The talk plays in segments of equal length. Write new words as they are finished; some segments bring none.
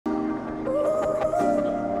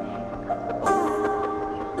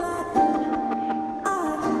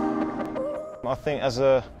I think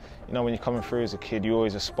when you're coming through as a kid, you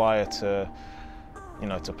always aspire to,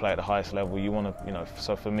 to play at the highest level. You want to,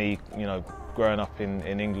 so for me, growing up in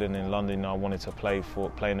England, in London, I wanted to play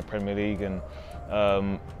in the Premier League, and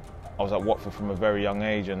I was at Watford from a very young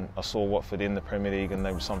age, and I saw Watford in the Premier League, and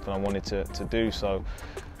there was something I wanted to do. So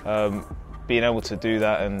being able to do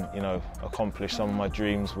that and accomplish some of my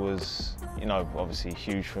dreams was obviously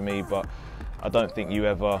huge for me. But I don't think you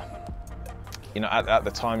ever, at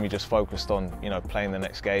the time you just focused on playing the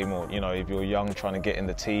next game, or if you're young, trying to get in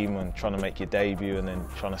the team and trying to make your debut, and then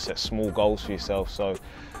trying to set small goals for yourself. So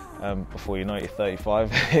before you know it, you're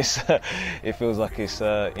 35. It feels like it's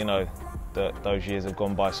those years have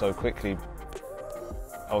gone by so quickly.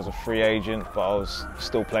 I was a free agent, but I was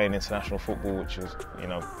still playing international football, which was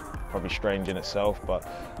probably strange in itself. But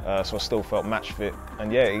so I still felt match fit,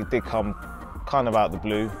 and yeah, it did come kind of out the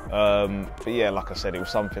blue. But yeah, like I said, it was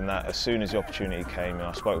something that as soon as the opportunity came,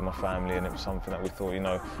 I spoke with my family, and it was something that we thought,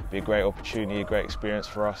 be a great opportunity, a great experience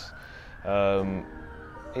for us.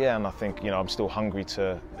 Yeah, and I think I'm still hungry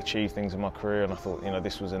to achieve things in my career, and I thought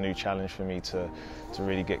this was a new challenge for me to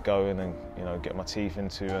really get going and get my teeth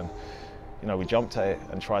into, and we jumped at it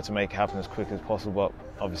and tried to make it happen as quick as possible.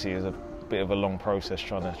 But obviously, it was a bit of a long process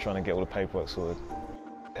trying to get all the paperwork sorted.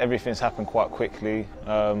 Everything's happened quite quickly.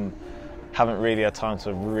 Haven't really had time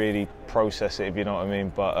to really process it, if you know what I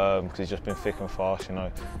mean, but because it's just been thick and fast,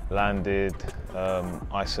 landed,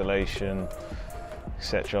 isolation,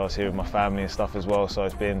 etc. I was here with my family and stuff as well, so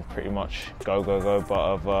it's been pretty much go, go, go.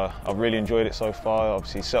 But I've really enjoyed it so far.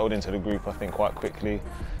 Obviously settled into the group, I think, quite quickly.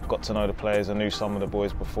 Got to know the players. I knew some of the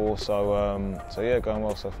boys before, so yeah, going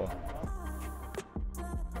well so far.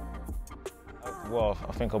 Well,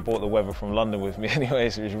 I think I brought the weather from London with me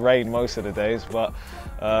anyways. It was rain most of the days, but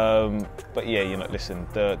yeah, listen,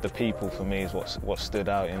 the people for me is what stood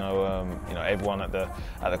out. Everyone at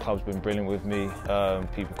the club's been brilliant with me.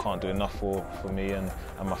 People can't do enough for me and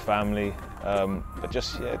my family. But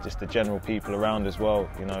just the general people around as well.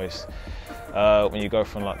 It's when you go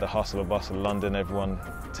from like the hustle and bustle of London, everyone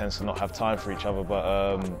tends to not have time for each other. But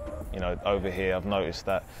over here, I've noticed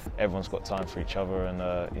that everyone's got time for each other, and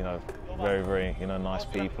very, very nice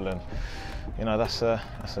people, and that's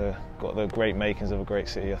got the great makings of a great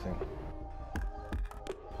city, I think.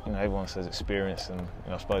 Everyone says experience, and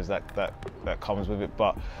I suppose that comes with it.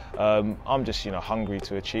 But I'm just hungry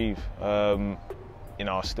to achieve.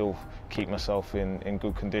 I still keep myself in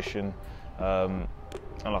good condition, and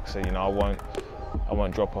like I said, I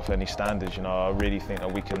won't drop off any standards. I really think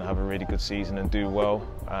that we can have a really good season and do well,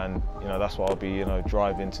 and that's what I'll be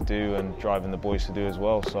driving to do, and driving the boys to do as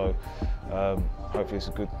well. So hopefully it's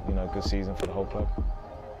a good good season for the whole club.